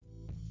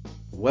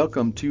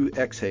Welcome to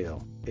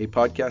Exhale, a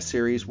podcast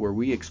series where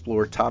we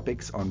explore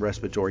topics on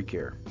respiratory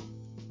care.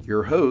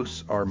 Your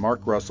hosts are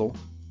Mark Russell,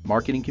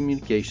 Marketing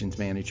Communications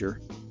Manager,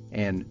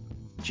 and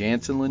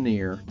Jansen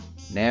Lanier,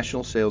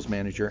 National Sales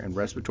Manager and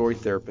Respiratory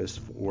Therapist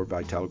for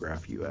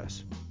Vitalograph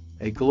US,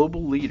 a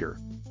global leader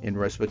in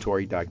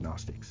respiratory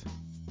diagnostics.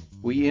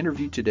 We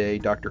interview today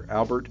Dr.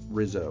 Albert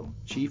Rizzo,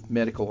 Chief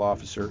Medical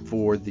Officer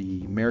for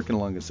the American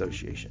Lung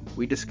Association.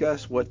 We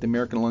discuss what the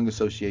American Lung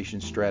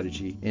Association's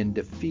strategy in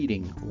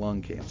defeating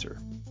lung cancer.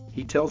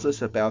 He tells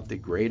us about the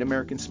Great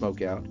American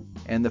Smokeout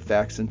and the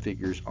facts and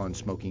figures on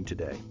smoking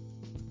today,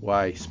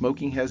 why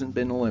smoking hasn't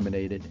been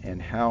eliminated,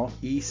 and how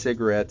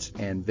e-cigarettes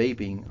and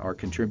vaping are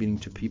contributing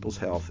to people's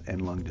health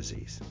and lung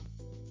disease.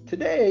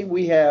 Today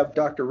we have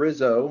Dr.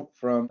 Rizzo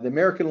from the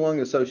American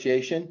Lung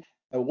Association.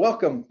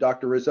 Welcome,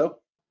 Dr. Rizzo.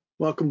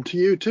 Welcome to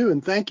you too,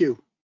 and thank you.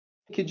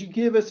 Could you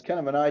give us kind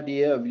of an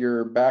idea of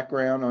your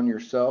background on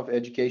yourself,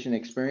 education,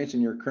 experience,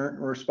 and your current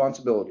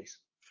responsibilities?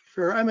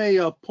 Sure. I'm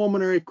a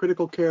pulmonary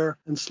critical care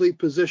and sleep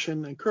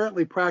physician and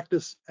currently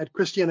practice at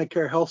Christiana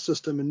Care Health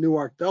System in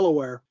Newark,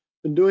 Delaware.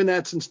 Been doing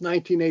that since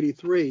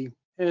 1983.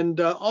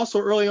 And also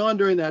early on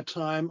during that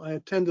time, I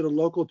attended a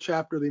local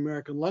chapter of the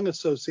American Lung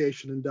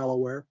Association in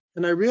Delaware.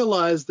 And I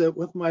realized that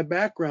with my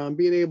background,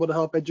 being able to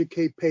help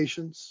educate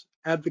patients,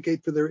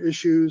 advocate for their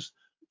issues,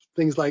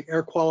 things like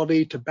air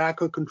quality,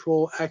 tobacco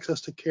control, access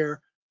to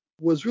care,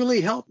 was really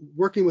help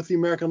working with the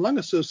American Lung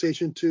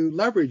Association to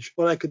leverage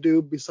what I could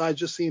do besides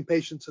just seeing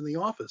patients in the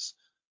office.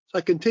 So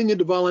I continued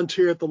to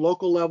volunteer at the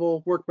local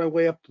level, worked my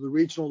way up to the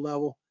regional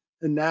level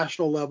and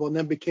national level, and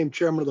then became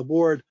chairman of the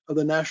board of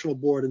the national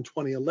board in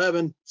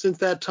 2011. Since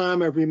that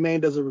time, I've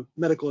remained as a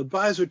medical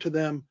advisor to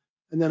them.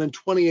 And then in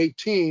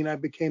 2018, I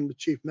became the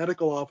chief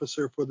medical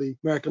officer for the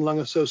American Lung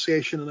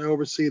Association, and I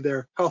oversee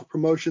their health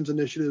promotions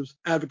initiatives,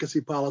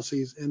 advocacy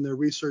policies, and their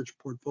research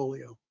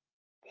portfolio.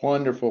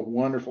 Wonderful,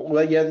 wonderful.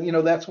 Well, yeah,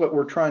 that's what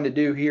we're trying to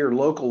do here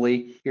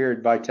locally, here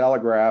at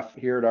Vitalograph,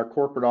 here at our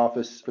corporate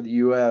office for the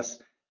U.S.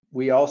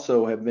 We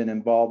also have been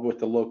involved with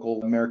the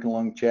local American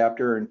Lung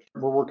chapter, and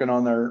we're working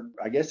on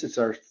I guess it's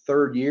our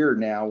third year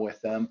now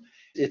with them.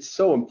 It's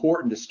so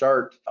important to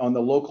start on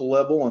the local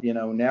level.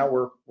 And,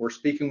 now we're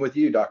speaking with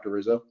you, Dr.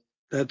 Rizzo.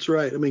 That's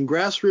right. I mean,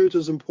 grassroots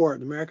is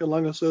important. The American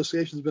Lung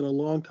Association has been a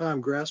long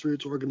time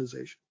grassroots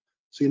organization.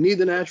 So you need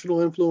the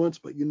national influence,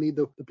 but you need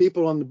the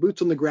people on the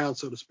boots on the ground,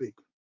 so to speak.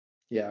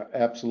 Yeah,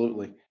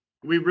 absolutely.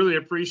 We really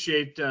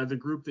appreciate the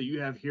group that you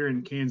have here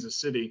in Kansas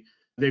City.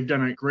 They've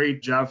done a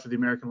great job for the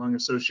American Lung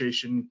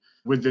Association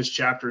with this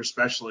chapter,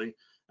 especially.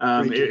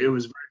 It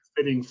was very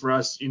fitting for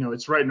us.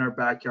 It's right in our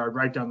backyard,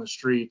 right down the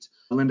street.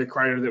 Linda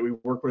Kreider that we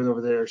work with over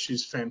there,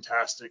 she's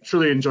fantastic.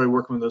 Truly enjoy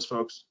working with those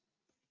folks.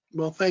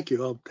 Well, thank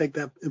you. I'll take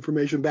that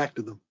information back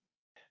to them.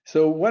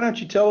 So why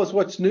don't you tell us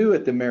what's new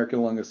at the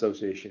American Lung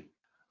Association?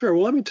 Sure.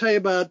 Well, let me tell you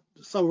about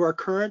some of our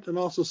current and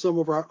also some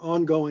of our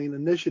ongoing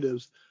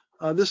initiatives.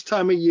 This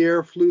time of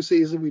year, flu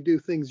season, we do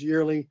things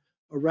yearly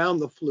around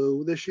the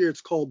flu. This year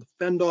it's called the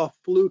Fend Off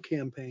Flu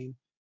campaign,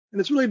 and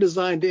it's really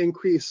designed to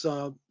increase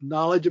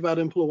knowledge about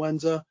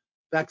influenza,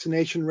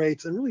 vaccination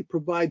rates, and really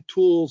provide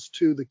tools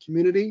to the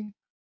community,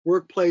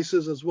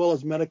 workplaces, as well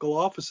as medical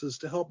offices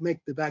to help make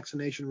the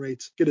vaccination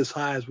rates get as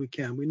high as we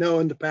can. We know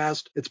in the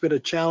past it's been a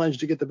challenge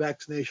to get the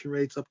vaccination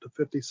rates up to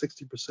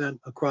 50-60%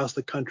 across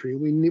the country.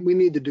 We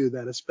need to do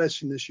that,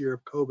 especially in this year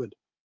of COVID.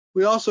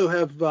 We also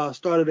have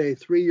started a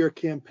 3-year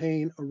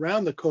campaign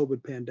around the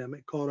COVID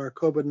pandemic called our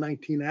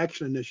COVID-19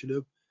 Action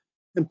Initiative.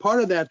 And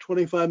part of that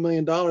 $25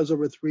 million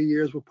over 3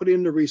 years, we're putting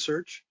into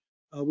research.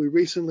 We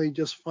recently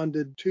just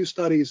funded 2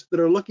 studies that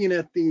are looking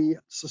at the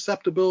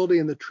susceptibility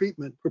and the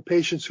treatment for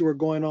patients who are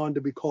going on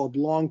to be called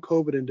long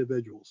COVID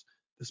individuals.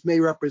 This may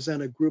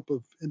represent a group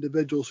of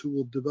individuals who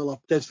will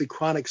develop potentially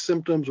chronic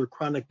symptoms or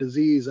chronic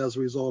disease as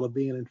a result of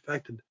being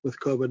infected with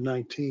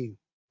COVID-19.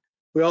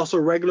 We also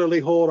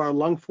regularly hold our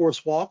Lung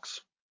Force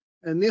walks,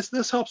 and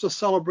this helps us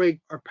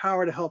celebrate our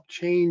power to help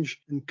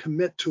change and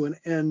commit to an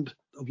end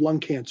of lung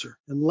cancer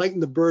and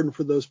lighten the burden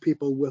for those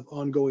people with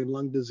ongoing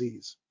lung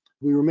disease.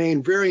 We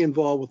remain very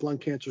involved with lung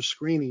cancer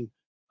screening.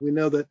 We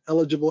know that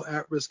eligible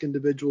at-risk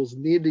individuals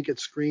need to get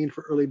screened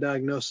for early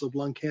diagnosis of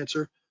lung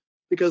cancer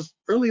because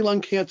early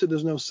lung cancer,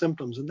 there's no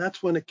symptoms, and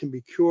that's when it can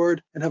be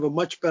cured and have a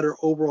much better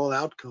overall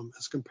outcome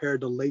as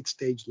compared to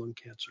late-stage lung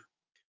cancer.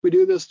 We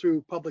do this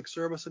through public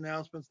service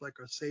announcements like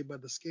our Saved by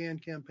the Scan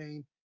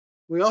campaign.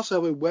 We also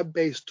have a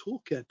web-based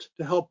toolkit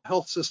to help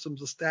health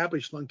systems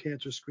establish lung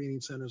cancer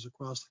screening centers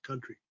across the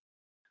country.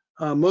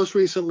 Most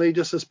recently,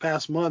 just this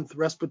past month,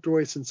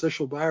 Respiratory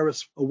Syncytial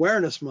Virus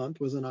Awareness Month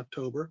was in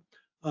October,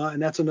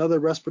 and that's another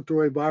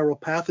respiratory viral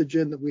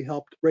pathogen that we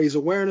helped raise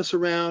awareness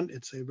around.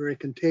 It's a very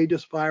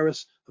contagious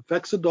virus,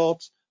 affects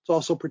adults. It's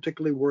also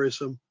particularly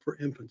worrisome for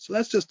infants. So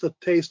that's just a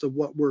taste of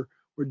what we're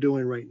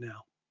doing right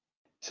now.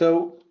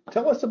 So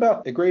tell us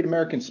about the Great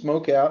American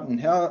Smokeout and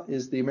how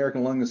is the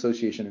American Lung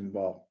Association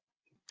involved?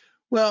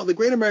 Well, the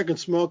Great American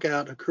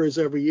Smokeout occurs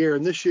every year,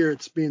 and this year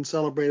it's being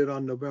celebrated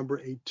on November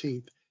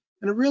 18th.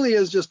 And it really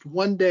is just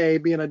one day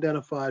being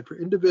identified for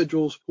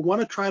individuals who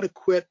want to try to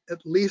quit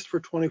at least for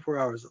 24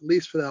 hours, at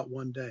least for that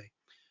one day.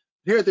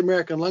 Here at the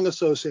American Lung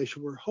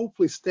Association, we're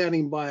hopefully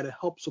standing by to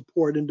help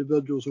support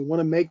individuals who want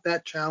to make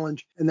that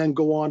challenge and then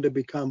go on to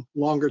become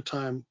longer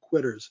time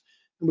quitters.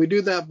 And we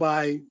do that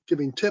by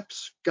giving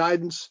tips,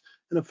 guidance,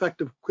 and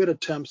effective quit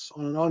attempts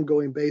on an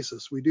ongoing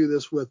basis. We do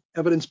this with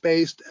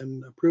evidence-based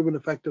and proven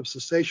effective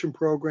cessation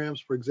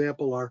programs. For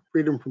example, our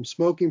Freedom from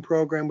Smoking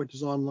program, which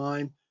is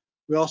online.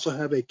 We also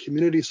have a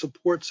community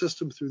support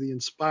system through the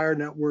Inspire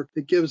network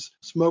that gives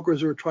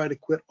smokers who are trying to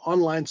quit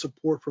online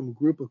support from a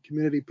group of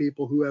community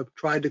people who have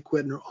tried to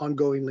quit and are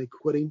ongoingly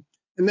quitting.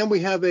 And then we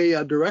have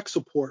a direct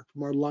support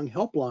from our lung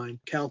helpline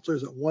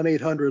counselors at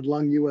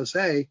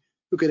 1-800-LUNG-USA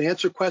who can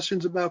answer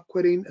questions about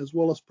quitting as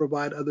well as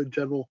provide other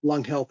general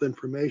lung health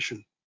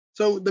information.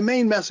 So the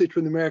main message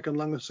from the American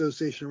Lung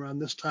Association around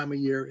this time of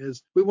year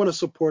is we want to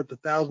support the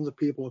thousands of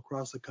people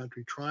across the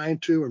country trying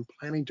to and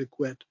planning to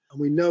quit. And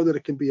we know that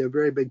it can be a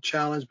very big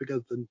challenge because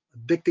of the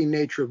addicting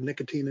nature of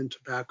nicotine and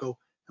tobacco.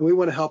 And we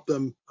want to help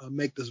them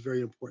make this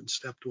very important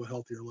step to a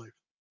healthier life.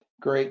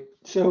 Great.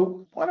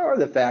 So what are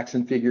the facts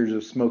and figures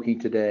of smoking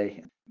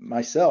today?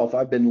 Myself,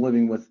 I've been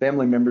living with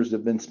family members that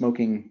have been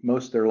smoking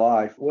most of their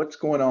life. What's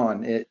going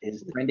on? It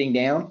is trending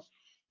down?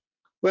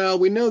 Well,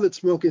 we know that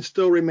smoking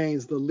still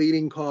remains the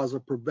leading cause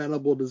of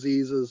preventable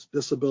diseases,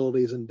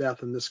 disabilities, and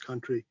death in this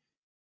country.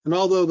 And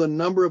although the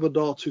number of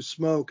adults who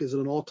smoke is at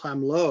an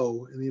all-time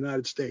low in the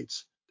United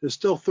States, there's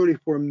still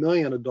 34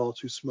 million adults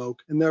who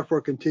smoke and therefore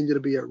continue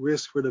to be at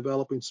risk for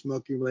developing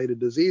smoking-related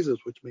diseases,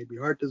 which may be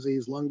heart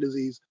disease, lung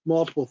disease,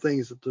 multiple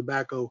things that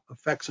tobacco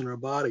affects in our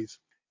bodies.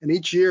 And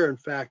each year, in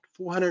fact,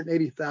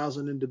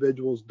 480,000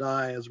 individuals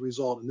die as a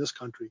result in this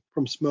country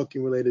from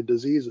smoking-related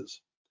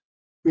diseases.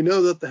 We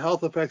know that the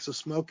health effects of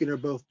smoking are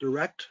both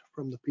direct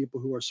from the people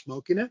who are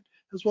smoking it,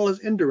 as well as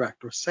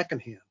indirect or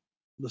secondhand.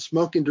 The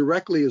smoking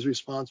directly is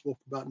responsible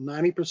for about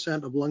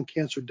 90% of lung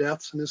cancer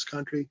deaths in this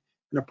country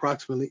and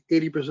approximately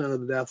 80%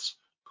 of the deaths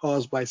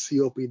caused by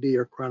COPD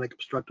or chronic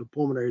obstructive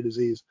pulmonary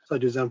disease,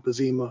 such as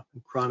emphysema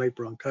and chronic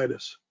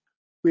bronchitis.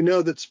 We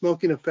know that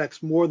smoking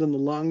affects more than the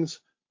lungs,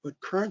 but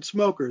current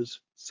smokers,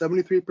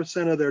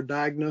 73% of their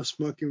diagnosed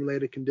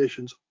smoking-related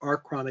conditions are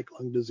chronic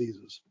lung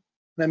diseases.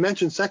 And I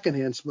mentioned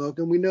secondhand smoke,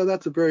 and we know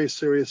that's a very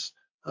serious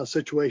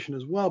situation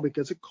as well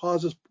because it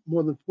causes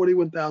more than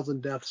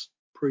 41,000 deaths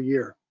per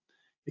year.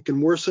 It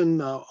can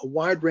worsen a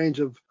wide range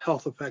of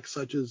health effects,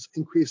 such as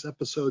increased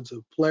episodes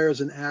of flares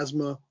in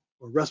asthma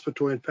or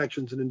respiratory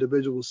infections in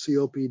individuals with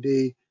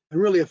COPD,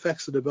 and really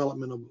affects the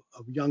development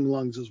of young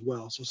lungs as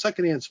well. So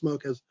secondhand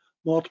smoke has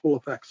multiple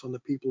effects on the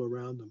people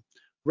around them.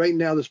 Right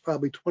now, there's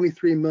probably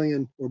 23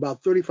 million, or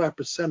about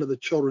 35% of the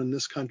children in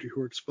this country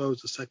who are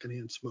exposed to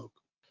secondhand smoke.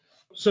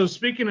 So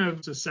speaking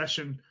of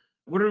secession,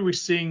 what are we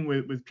seeing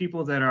with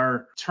people that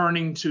are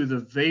turning to the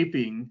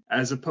vaping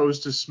as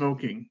opposed to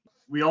smoking?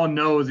 We all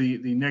know the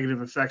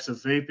negative effects of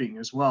vaping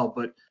as well,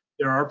 but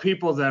there are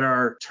people that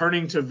are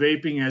turning to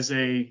vaping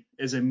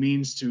as a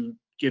means to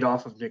get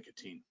off of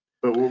nicotine.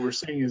 But what we're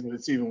seeing is that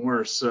it's even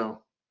worse.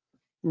 So.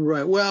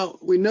 Right. Well,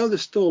 we know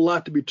there's still a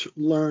lot to be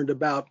learned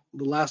about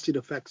the lasting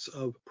effects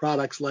of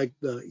products like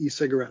the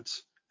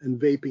e-cigarettes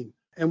and vaping.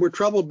 And we're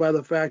troubled by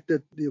the fact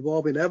that the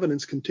evolving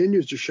evidence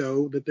continues to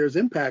show that there's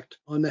impact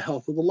on the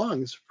health of the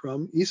lungs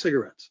from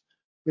e-cigarettes.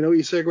 We know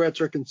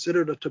e-cigarettes are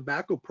considered a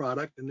tobacco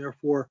product and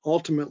therefore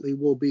ultimately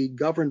will be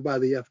governed by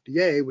the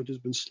FDA, which has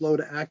been slow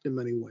to act in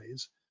many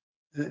ways.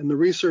 And the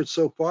research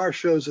so far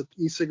shows that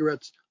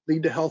e-cigarettes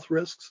lead to health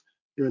risks.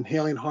 They're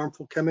inhaling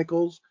harmful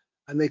chemicals,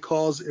 and they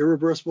cause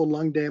irreversible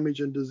lung damage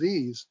and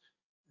disease.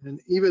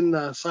 And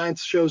even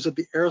science shows that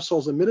the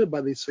aerosols emitted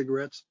by these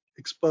cigarettes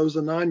expose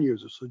the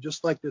non-user. So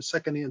just like there's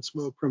secondhand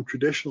smoke from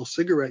traditional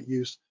cigarette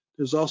use,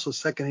 there's also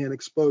secondhand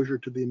exposure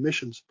to the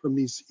emissions from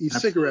these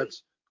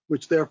e-cigarettes,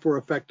 which therefore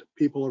affect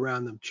people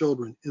around them,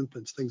 children,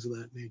 infants, things of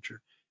that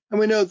nature. And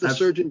we know that the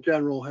Surgeon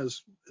General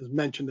has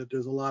mentioned that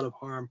there's a lot of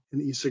harm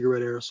in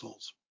e-cigarette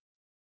aerosols.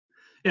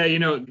 Yeah,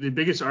 the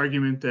biggest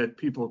argument that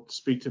people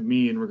speak to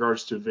me in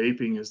regards to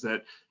vaping is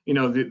that,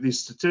 these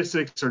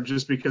statistics are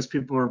just because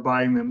people are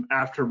buying them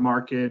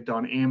aftermarket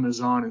on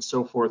Amazon and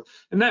so forth.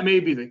 And that may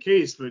be the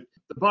case, but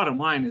the bottom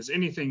line is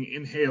anything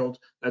inhaled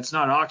that's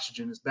not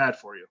oxygen is bad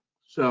for you.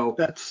 So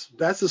that's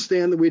the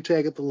stand that we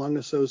take at the Lung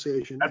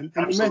Association. And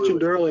you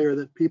mentioned earlier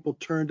that people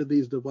turn to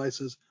these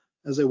devices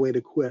as a way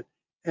to quit.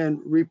 And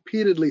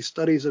repeatedly,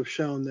 studies have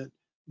shown that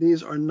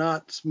these are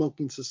not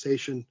smoking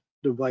cessation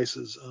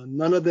devices.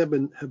 None of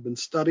them have been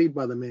studied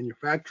by the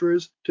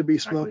manufacturers to be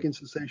smoking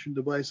cessation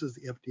devices.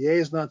 The FDA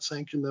has not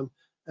sanctioned them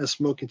as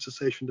smoking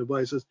cessation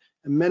devices.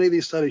 And many of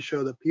these studies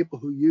show that people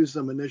who use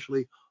them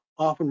initially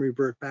often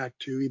revert back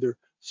to either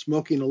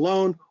smoking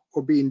alone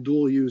or being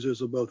dual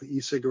users of both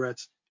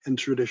e-cigarettes and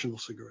traditional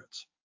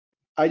cigarettes.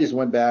 I just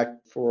went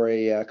back for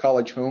a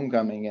college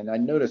homecoming, and I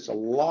noticed a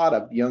lot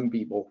of young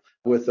people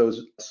with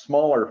those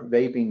smaller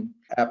vaping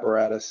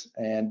apparatus,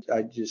 and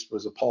I just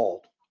was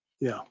appalled.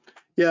 Yeah.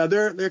 Yeah,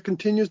 there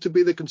continues to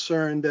be the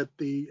concern that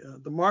the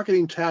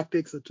marketing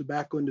tactics the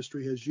tobacco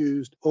industry has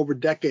used over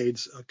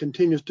decades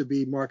continues to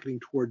be marketing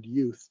toward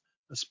youth,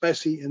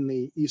 especially in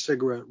the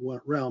e-cigarette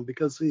realm,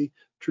 because the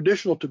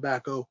traditional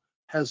tobacco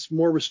has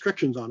more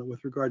restrictions on it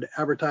with regard to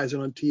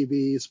advertising on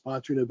TV,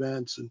 sponsoring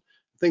events, and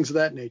things of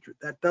that nature.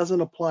 That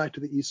doesn't apply to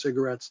the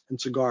e-cigarettes and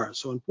cigars.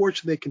 So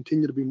unfortunately, they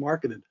continue to be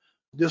marketed.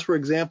 Just for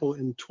example,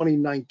 in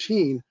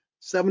 2019,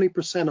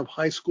 70% of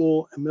high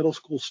school and middle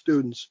school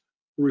students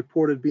were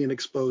reported being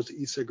exposed to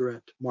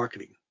e-cigarette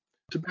marketing.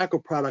 Tobacco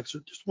products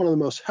are just one of the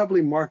most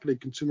heavily marketed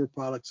consumer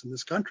products in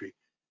this country.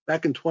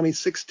 Back in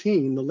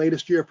 2016, the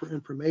latest year for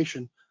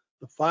information,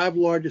 the 5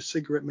 largest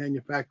cigarette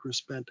manufacturers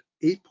spent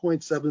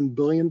 $8.7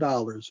 billion,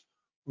 or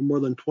more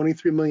than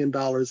 $23 million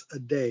a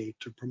day,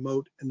 to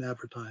promote and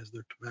advertise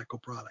their tobacco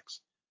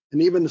products.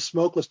 And even the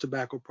smokeless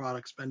tobacco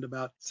products spend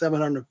about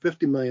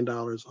 $750 million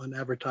on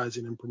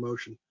advertising and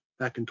promotion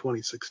back in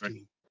 2016.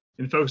 Right.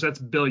 And folks, that's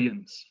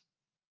billions,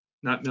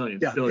 not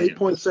millions. Yeah, billions.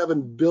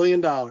 $8.7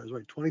 billion, right?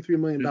 $23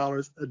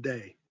 million a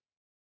day.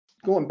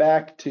 Going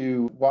back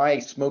to why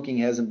smoking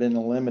hasn't been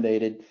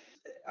eliminated,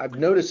 I've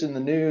noticed in the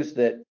news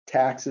that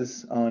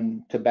taxes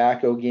on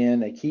tobacco, again,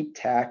 they keep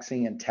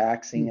taxing and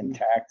taxing and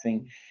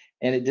taxing,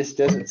 and it just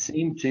doesn't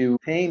seem to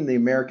tame the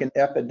American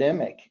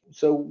epidemic.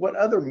 So what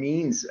other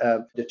means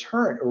of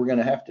deterrent are we going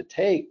to have to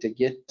take to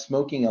get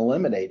smoking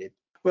eliminated?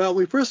 Well,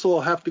 we first of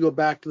all have to go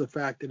back to the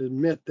fact and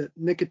admit that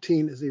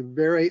nicotine is a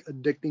very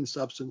addicting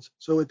substance.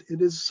 So it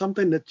is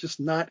something that's just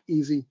not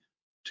easy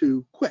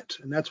to quit.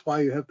 And that's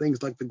why you have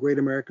things like the Great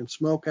American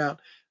Smokeout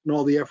and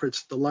all the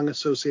efforts the Lung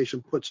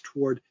Association puts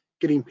toward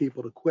getting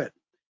people to quit.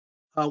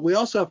 We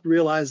also have to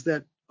realize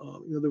that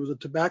there was a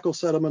tobacco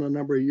settlement a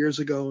number of years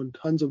ago, and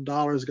tons of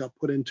dollars got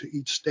put into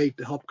each state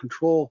to help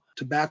control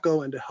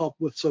tobacco and to help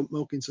with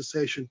smoking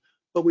cessation.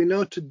 But we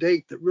know to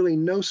date that really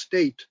no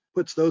state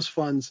puts those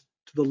funds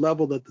to the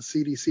level that the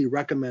CDC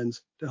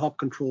recommends to help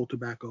control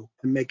tobacco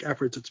and make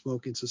efforts at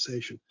smoking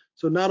cessation.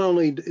 So not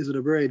only is it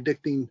a very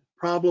addicting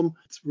problem,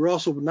 we're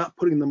also not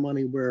putting the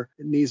money where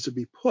it needs to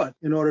be put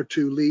in order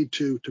to lead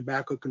to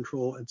tobacco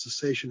control and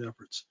cessation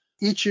efforts.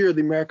 Each year,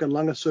 the American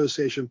Lung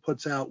Association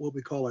puts out what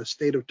we call our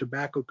State of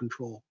Tobacco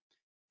Control.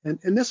 And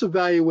this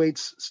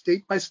evaluates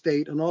state by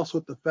state and also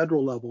at the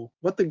federal level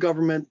what the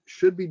government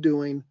should be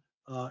doing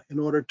in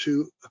order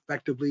to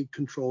effectively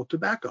control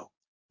tobacco.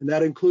 And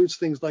that includes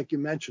things like you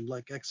mentioned,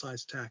 like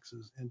excise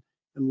taxes and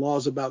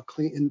laws about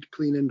clean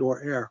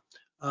indoor air.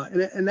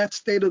 And that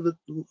state of the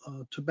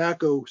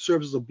tobacco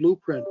serves as a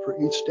blueprint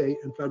for each state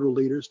and federal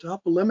leaders to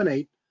help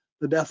eliminate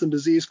the death and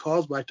disease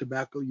caused by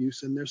tobacco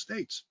use in their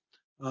states.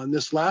 And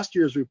this last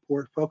year's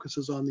report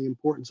focuses on the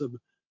importance of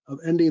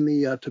ending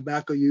the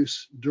tobacco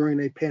use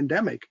during a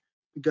pandemic,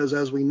 because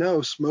as we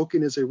know,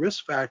 smoking is a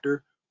risk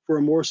factor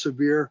for more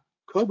severe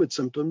COVID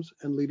symptoms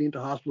and leading to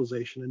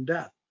hospitalization and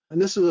death.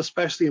 And this is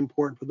especially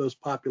important for those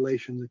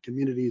populations and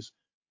communities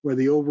where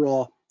the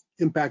overall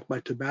impact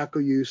by tobacco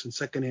use and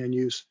secondhand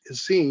use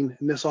is seen,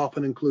 and this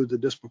often includes a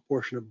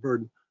disproportionate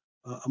burden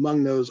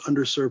among those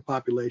underserved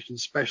populations,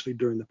 especially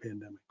during the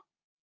pandemic.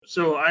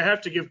 So I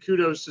have to give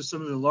kudos to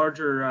some of the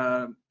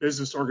larger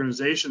business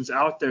organizations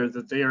out there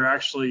that they are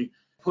actually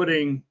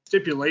putting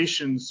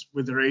stipulations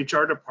with their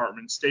HR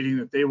department stating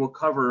that they will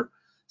cover,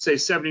 say,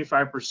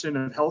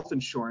 75% of health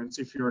insurance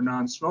if you're a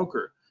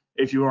non-smoker.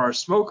 If you are a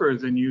smoker,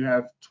 then you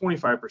have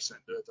 25%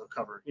 that they'll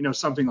cover,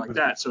 something like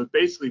that. So it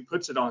basically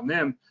puts it on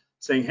them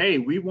saying, hey,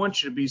 we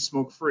want you to be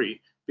smoke-free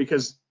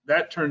because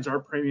that turns our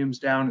premiums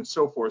down and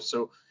so forth.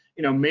 So,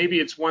 maybe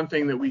it's one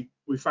thing that we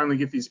finally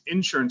get these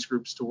insurance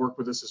groups to work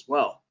with us as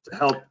well to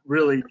help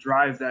really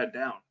drive that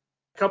down.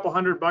 A couple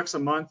 $100 a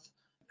month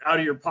out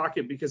of your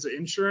pocket because of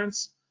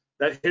insurance,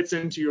 that hits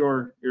into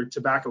your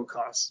tobacco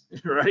costs,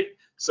 right?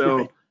 So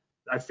right.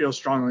 I feel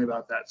strongly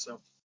about that.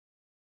 So.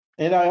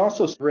 And I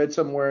also read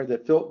somewhere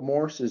that Philip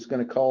Morris is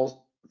going to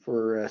call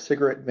for a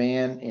cigarette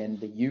ban in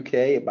the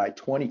UK by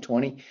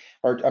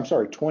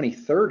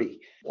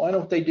 2030. Why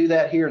don't they do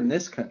that here in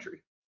this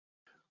country?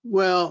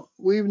 Well,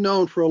 we've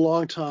known for a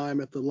long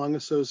time at the Lung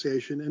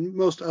Association and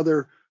most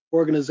other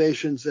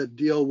organizations that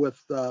deal with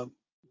the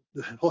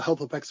health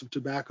effects of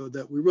tobacco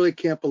that we really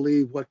can't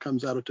believe what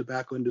comes out of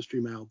tobacco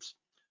industry mouths.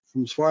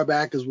 From as far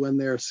back as when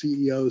their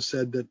CEO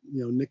said that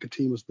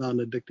nicotine was not an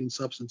addicting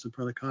substance in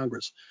front of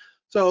Congress.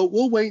 So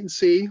we'll wait and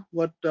see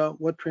what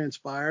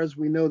transpires.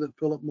 We know that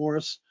Philip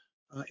Morris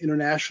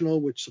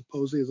International, which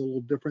supposedly is a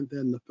little different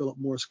than the Philip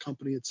Morris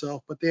company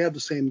itself, but they have the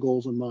same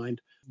goals in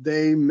mind.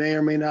 They may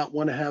or may not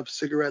want to have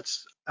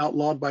cigarettes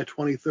outlawed by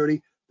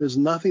 2030. There's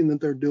nothing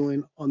that they're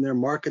doing on their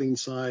marketing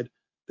side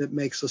that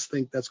makes us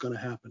think that's going to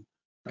happen.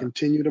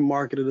 Continue to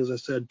market it, as I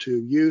said, to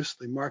use.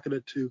 They market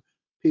it to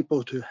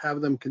people to have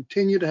them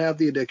continue to have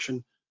the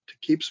addiction, to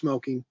keep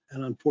smoking,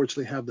 and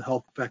unfortunately have the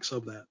health effects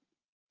of that.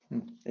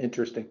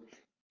 Interesting.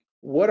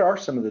 What are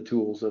some of the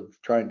tools of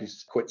trying to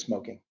quit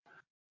smoking?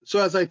 So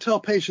as I tell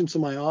patients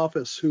in my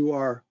office who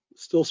are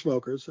still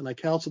smokers, and I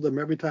counsel them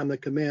every time they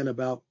come in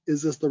about,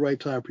 is this the right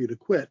time for you to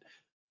quit?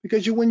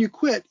 Because when you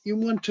quit, you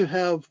want to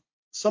have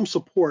some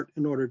support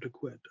in order to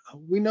quit.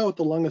 We know at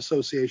the Lung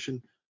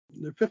Association,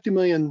 there are 50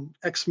 million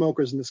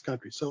ex-smokers in this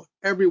country, so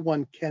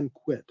everyone can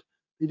quit.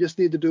 You just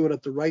need to do it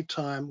at the right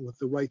time with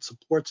the right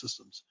support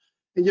systems.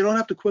 And you don't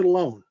have to quit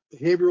alone.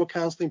 Behavioral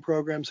counseling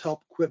programs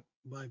help quit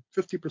by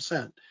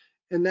 50%.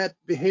 And that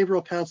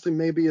behavioral counseling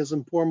may be as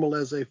informal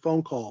as a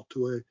phone call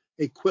to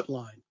a quit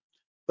line.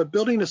 But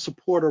building a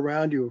support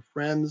around you of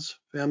friends,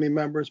 family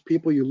members,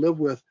 people you live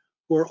with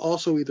who are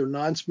also either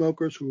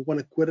non-smokers who want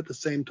to quit at the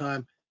same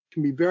time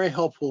can be very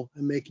helpful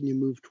in making you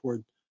move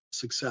toward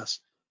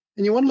success.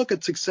 And you want to look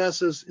at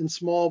successes in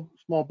small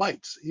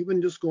bites.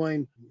 Even just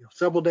going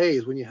several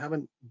days when you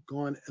haven't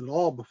gone at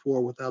all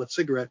before without a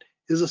cigarette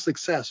is a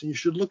success. And you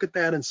should look at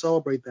that and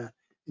celebrate that.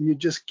 And you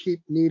just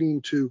keep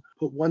needing to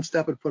put one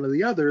step in front of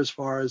the other as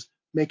far as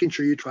making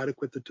sure you try to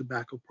quit the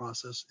tobacco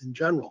process in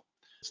general.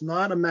 It's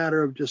not a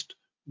matter of just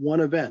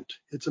one event.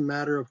 It's a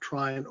matter of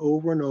trying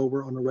over and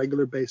over on a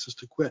regular basis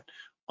to quit.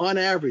 On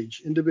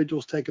average,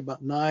 individuals take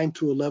about 9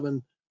 to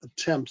 11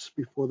 attempts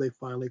before they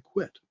finally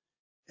quit.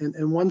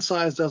 And one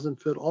size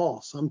doesn't fit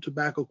all. Some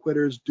tobacco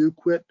quitters do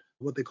quit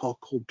what they call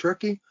cold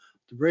turkey.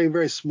 It's a very,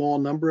 very small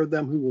number of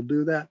them who will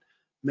do that.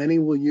 Many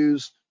will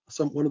use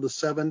one of the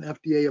 7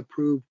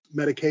 FDA-approved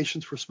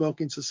medications for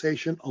smoking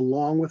cessation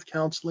along with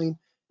counseling.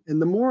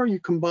 And the more you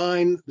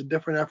combine the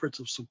different efforts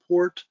of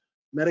support,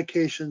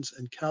 medications,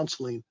 and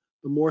counseling,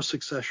 the more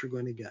success you're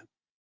going to get.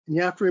 And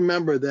you have to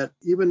remember that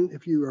even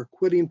if you are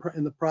quitting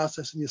in the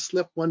process and you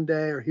slip one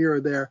day or here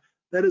or there,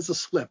 that is a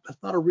slip.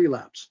 That's not a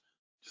relapse.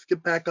 Just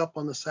get back up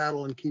on the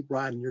saddle and keep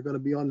riding. You're going to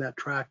be on that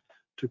track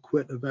to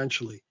quit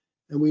eventually.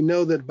 And we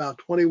know that about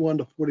 21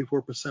 to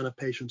 44% of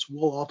patients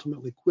will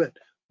ultimately quit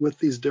with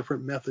these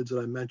different methods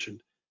that I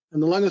mentioned.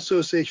 And the Lung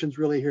Association is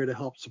really here to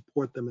help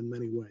support them in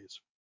many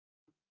ways.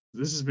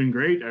 This has been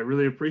great. I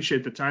really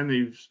appreciate the time that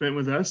you've spent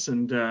with us.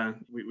 And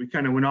we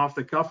kind of went off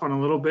the cuff on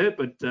a little bit,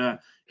 but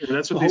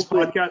that's what these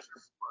podcasts are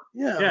for.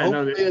 Yeah,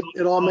 hopefully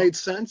it all made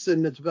sense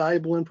and it's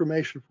valuable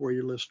information for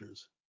your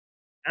listeners.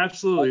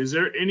 Absolutely. Is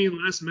there any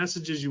last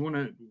messages you want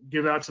to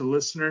give out to the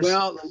listeners?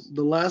 Well,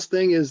 the last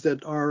thing is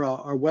that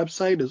our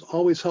website is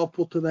always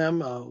helpful to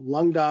them,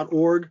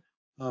 lung.org,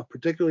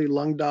 particularly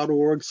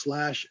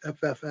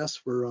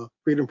lung.org/FFS for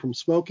freedom from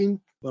smoking.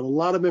 But a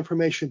lot of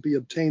information can be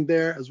obtained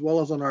there, as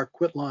well as on our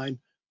quit line,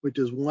 which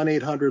is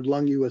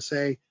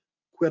 1-800-LUNG-USA,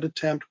 quit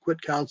attempt,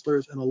 quit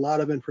counselors, and a lot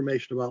of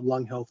information about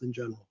lung health in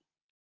general.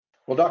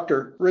 Well,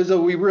 Dr.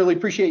 Rizzo, we really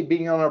appreciate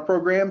being on our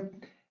program.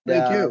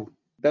 Thank you.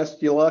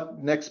 Best of luck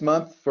next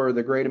month for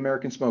the Great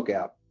American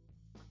Smokeout.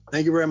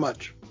 Thank you very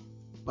much.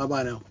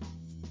 Bye-bye now.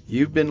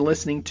 You've been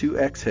listening to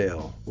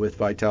Exhale with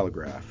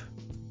Vitalograph.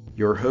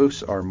 Your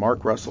hosts are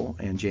Mark Russell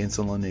and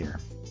Jansen Lanier.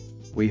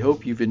 We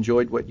hope you've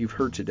enjoyed what you've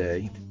heard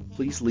today.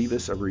 Please leave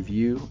us a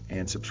review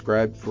and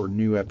subscribe for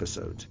new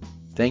episodes.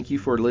 Thank you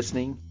for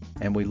listening,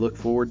 and we look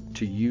forward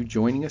to you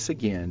joining us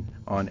again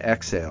on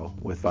Exhale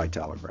with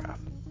Vitalograph.